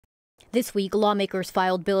This week, lawmakers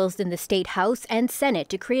filed bills in the State House and Senate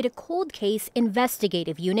to create a cold case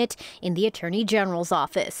investigative unit in the Attorney General's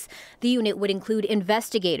office. The unit would include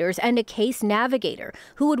investigators and a case navigator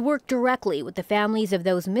who would work directly with the families of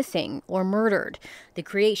those missing or murdered. The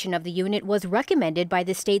creation of the unit was recommended by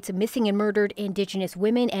the state's Missing and Murdered Indigenous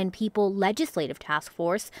Women and People Legislative Task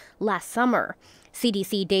Force last summer.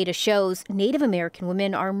 CDC data shows Native American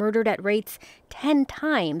women are murdered at rates 10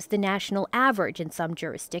 times the national average in some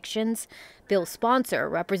jurisdictions. Bill's sponsor,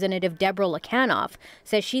 Representative Deborah Lakanoff,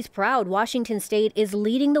 says she's proud Washington state is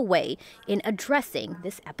leading the way in addressing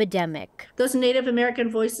this epidemic. Those Native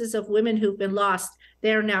American voices of women who've been lost,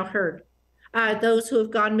 they are now heard. Those who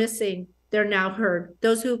have gone missing, they're now heard.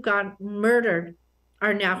 Those who've gone murdered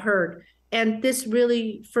are now heard. And this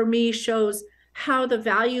really, for me, shows how the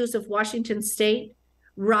values of Washington state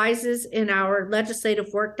rises in our legislative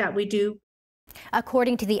work that we do.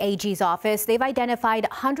 According to the AG's office, they've identified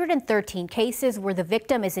 113 cases where the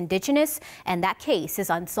victim is Indigenous and that case is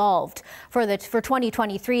unsolved. For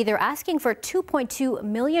 2023, they're asking for $2.2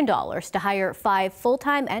 million to hire 5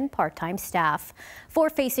 full-time and part-time staff. For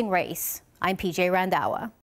Facing Race, I'm PJ Randawa.